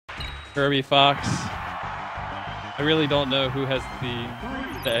Kirby, Fox. I really don't know who has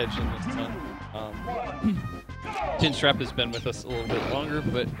the edge in this one. Chinstrap has been with us a little bit longer,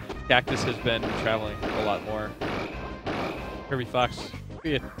 but Cactus has been traveling a lot more. Kirby Fox will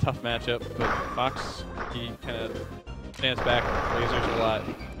be a tough matchup, but Fox, he kind of stands back, lasers a lot,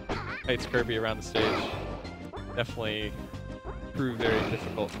 fights Kirby around the stage. Definitely proved very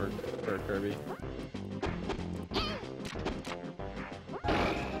difficult for Kirby.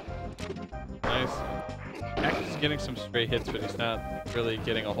 Nice. Cactus is getting some straight hits, but he's not really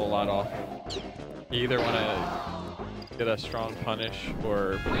getting a whole lot off. You either want to get a strong punish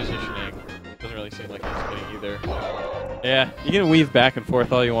or positioning. Doesn't really seem like he's getting either. Yeah, you can weave back and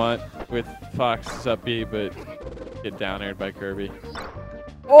forth all you want with Fox's up B, but get down aired by Kirby.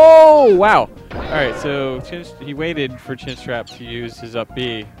 Oh, wow. All right, so he waited for Chinstrap to use his up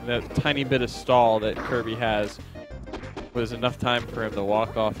B. That tiny bit of stall that Kirby has was enough time for him to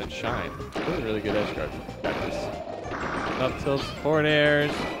walk off and shine. Really good edge guard from Cactus. Up tilts, forward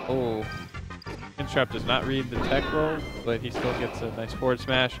airs. Oh, Chinstrap does not read the tech roll, but he still gets a nice forward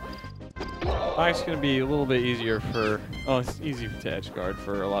smash. Fox is going to be a little bit easier for, oh, it's easy to edge guard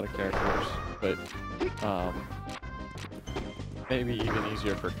for a lot of characters, but maybe even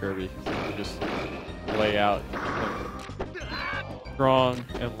easier for Kirby. So you just lay out strong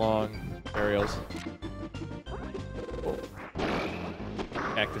and long aerials.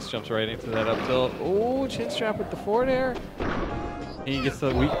 Cactus jumps right into that up tilt. Oh, Chinstrap with the forward air. He gets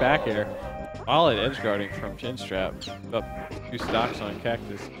the weak back air. Solid edge guarding from Chinstrap. Up 2 stocks on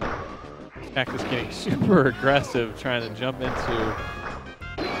Cactus. Cactus getting super aggressive, trying to jump into.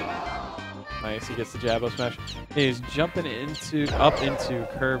 Nice, he gets the jab up smash. He's jumping up into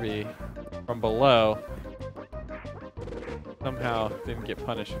Kirby from below. Somehow didn't get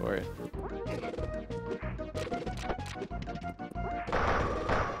punished for it.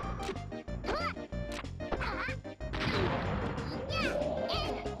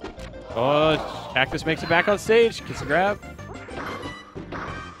 Oh, Cactus makes it back on stage. Gets a grab.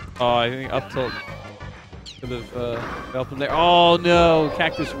 Oh, I think up tilt could have helped him there. Oh no,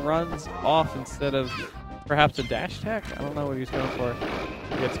 Cactus runs off instead of perhaps a dash attack. I don't know what he's going for.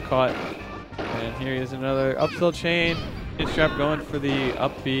 He gets caught. And here he is, another up tilt chain. Chinstrap going for the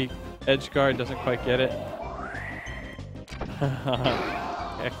up B. Edge guard doesn't quite get it.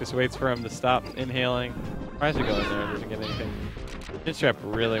 Cactus waits for him to stop inhaling. Tries to go in there, doesn't get anything. Chinstrap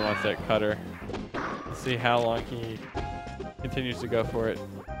really wants that cutter. Let's see how long he continues to go for it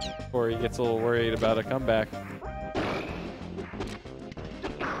before he gets a little worried about a comeback.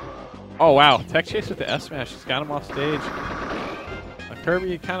 Oh wow, tech chase with the S smash just got him off stage.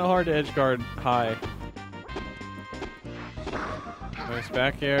 Kirby kind of hard to edge guard high. Nice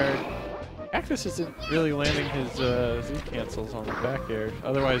back air. Cactus isn't really landing his Z cancels on the back air.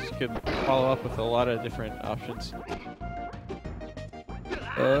 Otherwise, you could follow up with a lot of different options.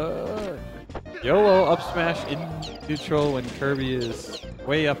 YOLO up smash in neutral when Kirby is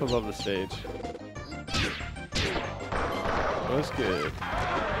way up above the stage. That was good.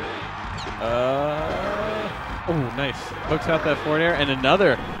 Oh, nice. Hooks out that forward air and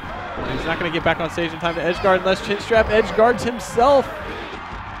another. He's not going to get back on stage in time to edge guard unless Chinstrap edge guards himself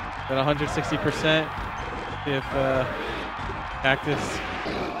at 160%. If Cactus,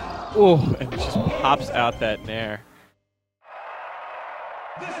 oh, and just pops out that nair.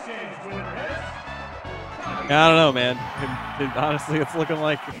 I don't know, man. Honestly, it's looking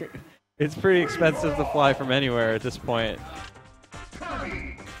like it's pretty expensive to fly from anywhere at this point.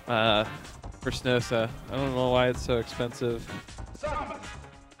 For Snosa. I don't know why it's so expensive.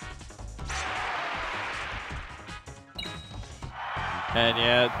 And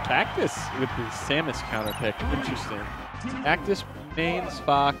yeah, Cactus with the Samus counter pick. Interesting. Cactus mains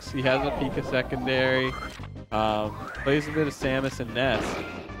Fox. He has a Pika secondary. Plays a bit of Samus and Ness.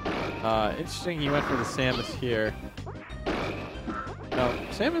 Interesting he went for the Samus here. Now,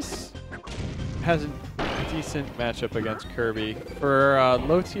 Samus has a decent matchup against Kirby. For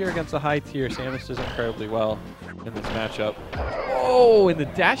low tier against a high tier, Samus does incredibly well in this matchup. Oh, and the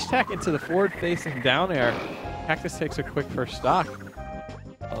dash attack into the forward facing down air. Cactus takes a quick first stock.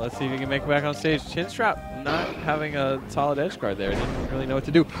 Let's see if he can make it back on stage. Chinstrap not having a solid edge guard there. Didn't really know what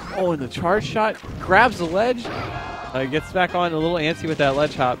to do. Oh, and the charge shot grabs the ledge. Gets back on a little antsy with that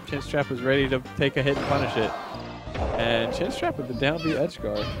ledge hop. Chinstrap was ready to take a hit and punish it. And Chinstrap with the down B edge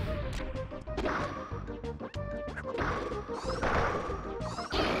guard.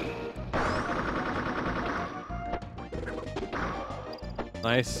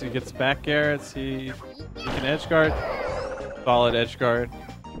 Nice. He gets back air. Let's see if he can edge guard. Solid edge guard.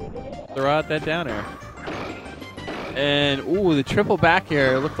 Throw out that down air. And, ooh, the triple back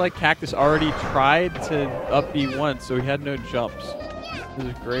air. It looked like Cactus already tried to up B once, so he had no jumps. This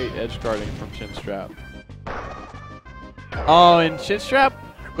is great edge guarding from Chinstrap. Oh, and Chinstrap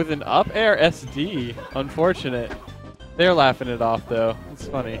with an up air SD. Unfortunate. They're laughing it off, though. It's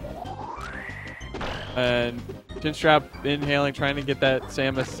funny. And Chinstrap inhaling, trying to get that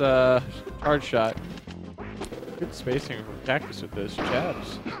Samus charge shot. Good spacing from Cactus with those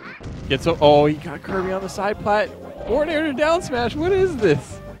jabs. Gets a, oh, he got Kirby on the side plat. Forward air to down smash. What is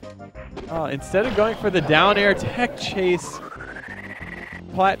this? Oh, instead of going for the down air tech chase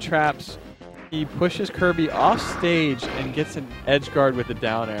plat traps, he pushes Kirby off stage and gets an edge guard with the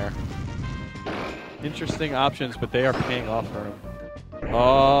down air. Interesting options, but they are paying off for him.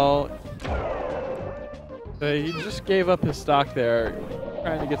 Oh. So he just gave up his stock there,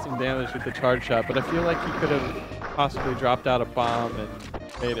 trying to get some damage with the charge shot, but I feel like he could have possibly dropped out a bomb and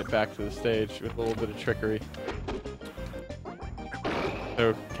made it back to the stage with a little bit of trickery.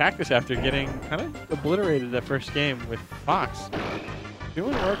 So Cactus, after getting kind of obliterated that first game with Fox,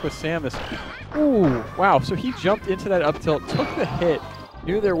 doing work with Samus. Ooh, wow. So he jumped into that up tilt, took the hit,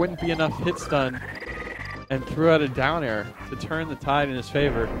 knew there wouldn't be enough hit stun, and threw out a down air to turn the tide in his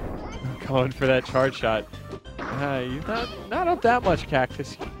favor. Going for that charge shot. You're not up that much,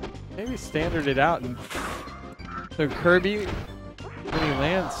 Cactus. Maybe standard it out. And so Kirby, when he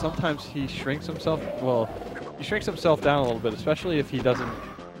lands, sometimes he shrinks himself. Well, he shrinks himself down a little bit, especially if he doesn't,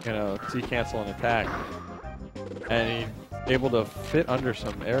 you know, cancel an attack. And he's able to fit under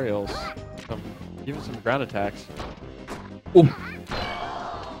some aerials, even some ground attacks. Ooh.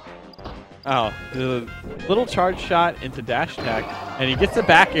 Oh, the little charge shot into dash attack, and he gets the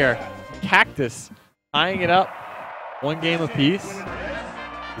back air. Cactus tying it up, one game apiece.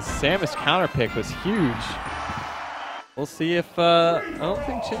 The Samus counter pick was huge. We'll see if I don't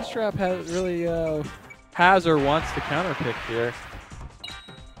think Chinstrap has or wants to counter pick here.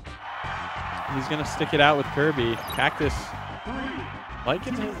 He's gonna stick it out with Kirby. Cactus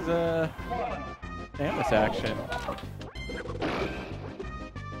liking his Samus action.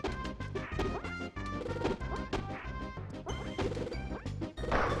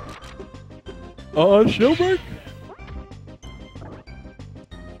 Shield break.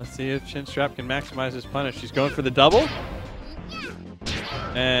 Let's see if Chinstrap can maximize his punish. He's going for the double.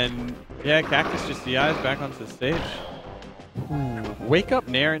 And yeah, Cactus just DIs back onto the stage. Ooh, wake up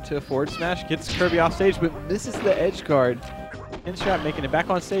Nair into a forward smash. Gets Kirby off stage, but misses the edge guard. Chinstrap making it back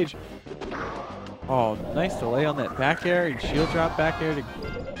on stage. Oh, nice delay on that back air. And shield drop back air to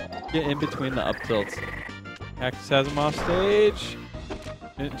get in between the up tilts. Cactus has him off stage.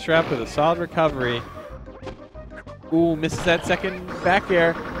 Chinstrap with a solid recovery. Ooh, misses that second back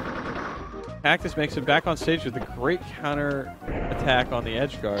air. Cactus makes it back on stage with a great counter attack on the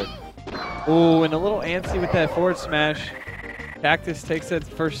edge guard. Ooh, and a little antsy with that forward smash. Cactus takes that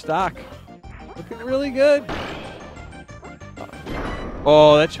first stock. Looking really good.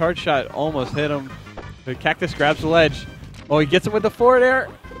 Oh, that charge shot almost hit him. But Cactus grabs the ledge. Oh, he gets him with the forward air.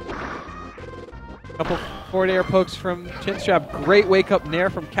 Couple forward air pokes from Chinstrap. Great wake up nair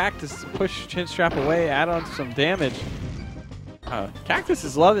from Cactus to push Chinstrap away, add on some damage. Cactus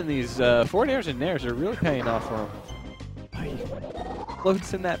is loving these forward airs and nairs. They're really paying off for him. He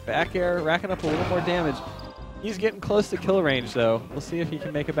floats in that back air, racking up a little more damage. He's getting close to kill range, though. We'll see if he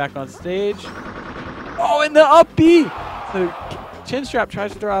can make it back on stage. Oh, and the up B! So Chinstrap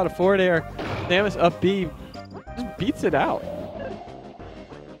tries to throw out a forward air. Samus up B just beats it out.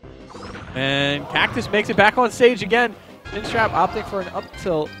 And Cactus makes it back on stage again. Chinstrap opting for an up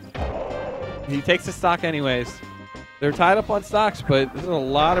tilt. He takes the stock anyways. They're tied up on stocks, but there's a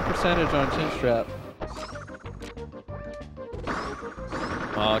lot of percentage on Chinstrap.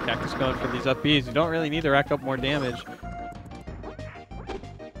 Oh, Cactus going for these up Bs. You don't really need to rack up more damage.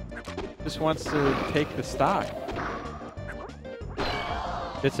 Just wants to take the stock.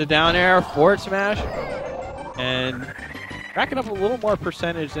 Gets a down air, forward smash, and racking up a little more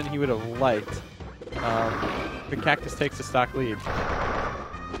percentage than he would have liked. But Cactus takes the stock lead.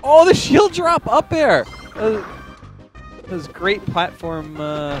 Oh, the shield drop up air! That was great platform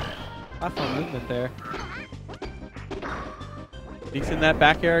movement there. Sneaks in that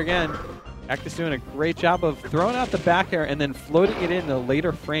back air again. Cactus doing a great job of throwing out the back air and then floating it in the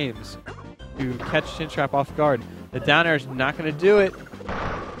later frames to catch Chinstrap off guard. The down air is not going to do it.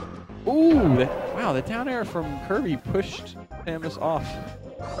 Ooh, wow, the down air from Kirby pushed Samus off.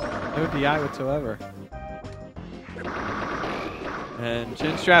 No DI whatsoever. And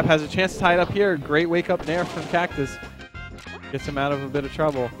Chinstrap has a chance to tie it up here. Great wake up nair from Cactus. Gets him out of a bit of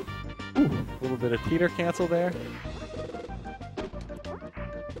trouble. Ooh, a little bit of teeter cancel there.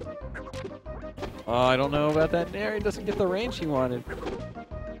 Oh, I don't know about that nair. He doesn't get the range he wanted.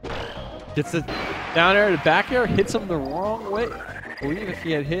 Gets the down air to back air, hits him the wrong way. I believe if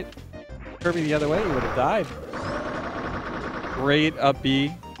he had hit Kirby the other way, he would have died. Great up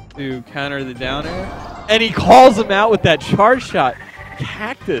B to counter the down air. And he calls him out with that charge shot.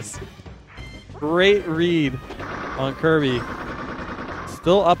 Cactus. Great read on Kirby.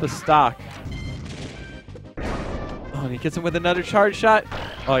 Still up a stock. Oh, and he gets him with another charge shot.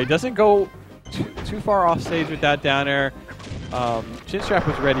 Oh, he doesn't go too far off stage with that down air. Chinstrap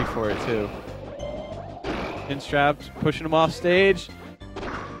was ready for it too. Chinstrap's pushing him off stage.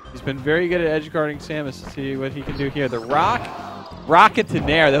 He's been very good at edge guarding Samus. Let's see what he can do here. The rocket to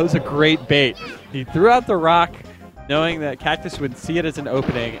nair. That was a great bait. He threw out the rock knowing that Cactus would see it as an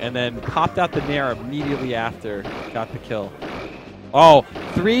opening and then popped out the nair immediately after. Got the kill. Oh,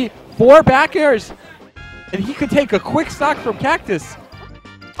 3, 4 back airs. And he could take a quick stock from Cactus.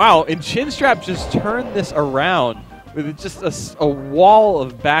 Wow, and Chinstrap just turned this around with just a wall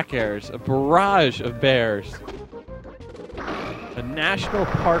of back airs, a barrage of bears. A national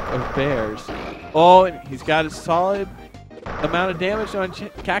park of bears. Oh, and he's got a solid amount of damage on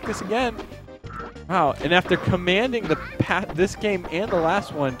Cactus again. Wow, and after commanding this game and the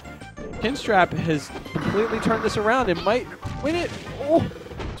last one, Chinstrap has completely turned this around and might win it. Oh,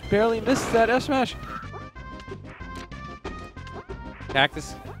 just barely missed that F smash.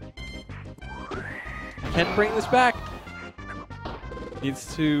 Cactus can bring this back.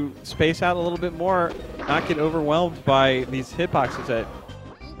 Needs to space out a little bit more, not get overwhelmed by these hitboxes that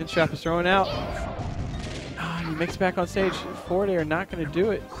Chinstrap is throwing out. Oh, he makes back on stage. Forward air not going to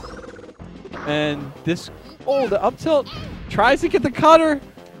do it. And this, oh, the up tilt tries to get the cutter.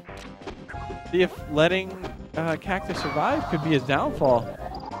 See if letting Cactus survive could be his downfall.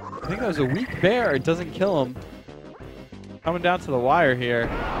 I think that was a weak bear. It doesn't kill him. Coming down to the wire here.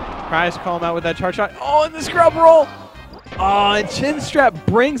 Tries to call him out with that charge shot. Oh, and the scrub roll. Oh, and Chinstrap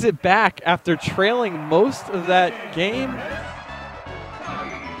brings it back after trailing most of that game.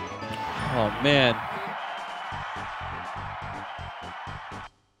 Oh, man.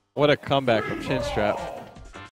 What a comeback from Chinstrap.